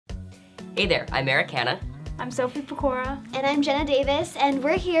Hey there, I'm Merrick, Hanna. I'm Sophie, Pecora. And I'm Jenna Davis, and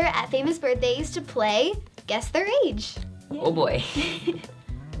we're here at Famous Birthdays to play Guess Their Age. Yeah. Oh boy.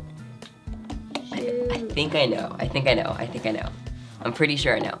 I think I know. I'm pretty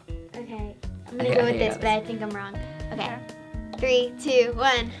sure I know. Okay, I'm gonna go with this, but I think I'm wrong. Okay. 3, 2,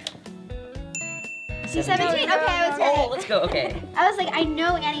 1. 17? Okay, I was right. Oh, let's go, okay. I was like, I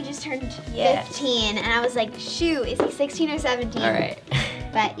know Annie just turned 15, and I was like, shoot, is he 16 or 17? All right.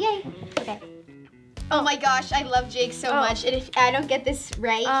 But yay. Okay. Oh my gosh, I love Jake so much, and if I don't get this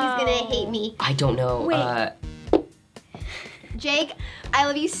right, he's gonna hate me. I don't know. Wait. Jake, I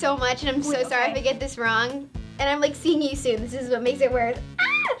love you so much, and I'm so sorry if I get this wrong. And I'm like seeing you soon. This is what makes it worse.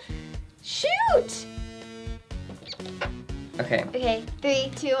 Ah! Shoot! Okay. Okay,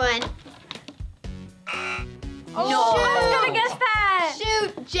 3, 2, 1. Oh, No. I was gonna guess that.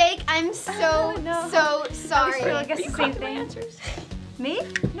 Shoot, Jake, I'm so sorry. I guess the same thing. Me?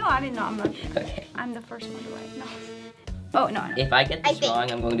 No, I didn't know. Okay. I'm the first one to write. No. Oh, no. If I get this wrong,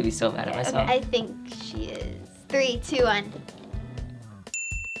 I'm going to be so mad at myself. I think she is. 3, 2, 1.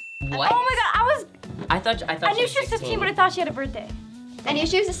 What? Oh my god, I thought I knew she was 15, but I thought she had a birthday. I knew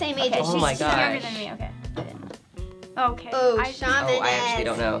she was the same age as Oh my She's gosh. younger than me, okay. Okay. Oh, I Shaman. Oh, I actually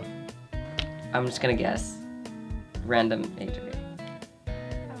don't know. I'm just gonna guess. Random age. Okay.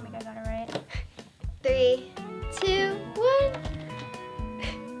 I don't think I got it right. 3, 2, 1.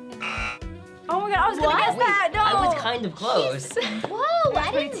 Oh my god, I was gonna guess that. No. I was kind of close. Whoa,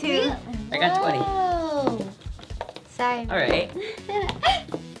 I didn't 22. real- I got 20. Whoa. Sorry. All right.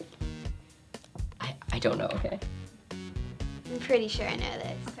 I don't know. Okay. I'm pretty sure I know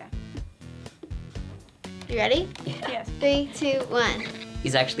this. Okay. You ready? Yes. 3, 2, 1.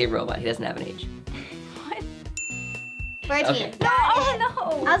 He's actually a robot. He doesn't have an age. What? 14. Okay. No, oh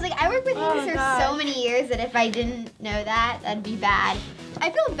no. I was like, I worked with Oh, Hanna for gosh. so many years that if I didn't know that, that'd be bad. I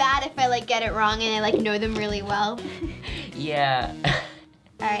feel bad if I like get it wrong and I like know them really well. Yeah.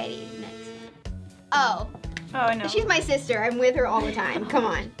 Alrighty, next one. Oh, Oh no. she's my sister. I'm with her all the time. Come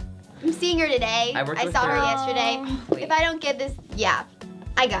on. I'm seeing her today. I worked with saw her her- yesterday. Wait. If I don't get this, yeah,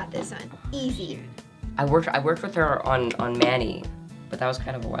 I got this one. Easy. I worked with her on Manny, but that was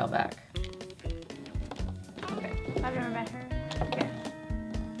kind of a while back. Okay. I've never met her. Okay.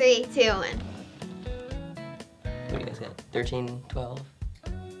 3, 2, 1. What do you guys get? 13, 12?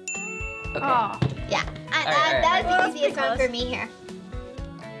 Okay. Oh. Yeah, right, that Well, was the easiest that's one pretty for me here.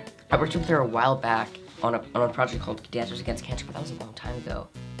 I worked with her a while back on a project called Dancers Against Cancer, but that was a long time ago,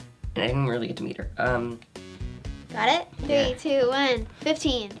 and I didn't really get to meet her. Got it? 3, Yeah. 2, 1.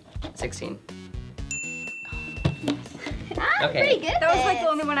 15. 16. Ah, Okay. pretty good. That was like this. the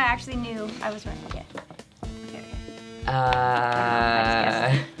only one I actually knew I was right. Okay. Okay.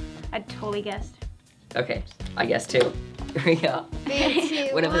 I totally guessed. Okay. I guess two. Here we go. 3,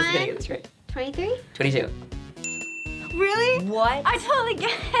 2, One of us is gonna 1. get this right. 23? 22. Really? What? I totally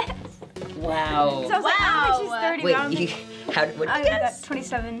guessed. Wow. So I was like, I don't think she's 30. Wait, but I don't you, think... how did, what did I you got guess?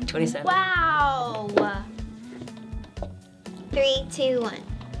 27. 27? Wow. 3, 2, 1.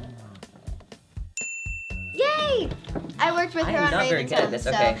 Yay! I worked with I her am on not very Raven's good at Home, this, so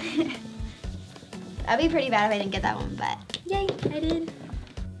okay. that'd be pretty bad if I didn't get that one, but yay, I did.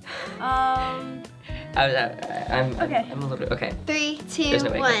 I'm Okay. I'm a little bit, okay. 3, 2, There's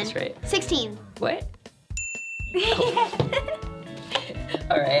no way I got 1. this right. 16. What?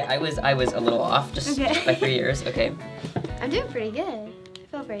 Alright, I was a little off just Okay. by 3 years. Okay. I'm doing pretty good. I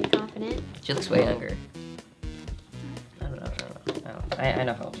feel pretty confident. She looks way younger. I don't know. I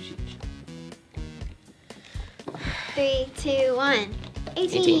know how old she is. 3, 2, 1.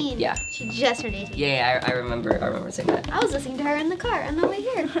 18. yeah. She just turned 18. Yeah, I remember saying that. I was listening to her in the car on the way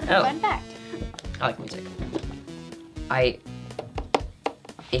here. Oh. Fun fact. I like music.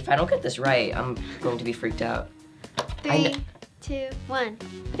 If I don't get this right, I'm going to be freaked out. 3, 2, 1.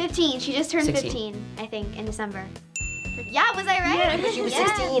 15. She just turned 16. 15, I think, in December. Yeah, was I right? Yeah, She was Yeah.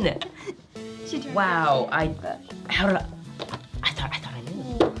 16. She turned Wow. 15. How did I thought I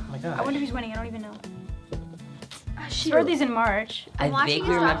knew. Oh my god. I wonder who's winning. I don't even know. His Shoot. birthday's in March. I I'm watching vaguely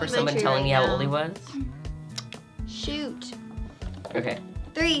his remember someone documentary telling me right how now. old he was. Shoot. Okay.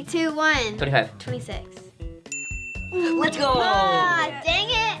 3, 2, 1. 25. 26. Let's go! Ah, dang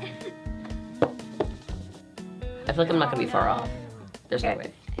it. I feel like I'm not gonna be far off. There's no Okay.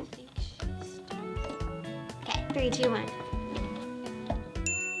 way. I think she's... Okay, 3, 2, 1.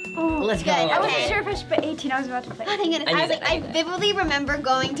 Oh, Let's go. Good, I okay. wasn't sure if I should put 18. I was about to play. Oh, thank goodness. I knew I was like, that, I I knew that. vividly remember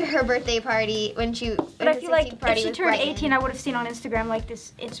going to her birthday party when she. But I feel like if party she with turned Brighton. 18, I would have seen on Instagram like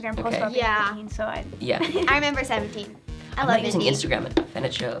this Instagram post Okay. about being Yeah. 18. So I. Yeah. I remember 17. I I'm love not using Indeed. Instagram enough, and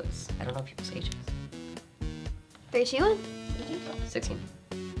it shows. I don't know people's ages. 3, 2, 1. 16.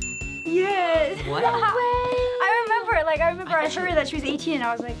 Yes. What? I remember I heard that she was 18 and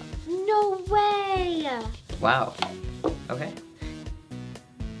I was like, No way. Wow. Okay.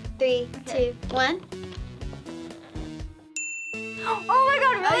 3, 2, 1. oh my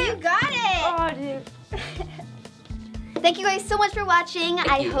god, Oh, really? you got it. Oh, dude. Thank you guys so much for watching.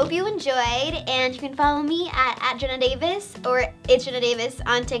 I you. hope you enjoyed, and you can follow me at Jenna Davis, or it's Jenna Davis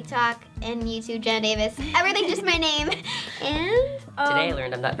on TikTok and YouTube, Jenna Davis. Everything just my name. And Today I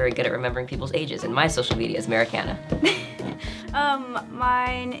learned I'm not very good at remembering people's ages, and my social media is Merrick Hanna.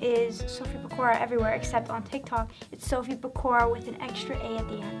 Mine is Sophie Pecora everywhere except on TikTok. It's Sophie Pecora with an extra A at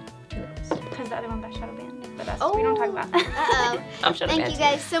the end. Because the other one got shadow banned. But that's what we don't talk about. Uh-oh. I'm shadow Thank banned you too.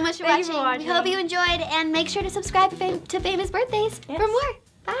 guys so much for Thank you watching. for We hope watching. you enjoyed, and make sure to subscribe to Famous Birthdays Yes. for more.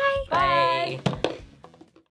 Bye. Bye.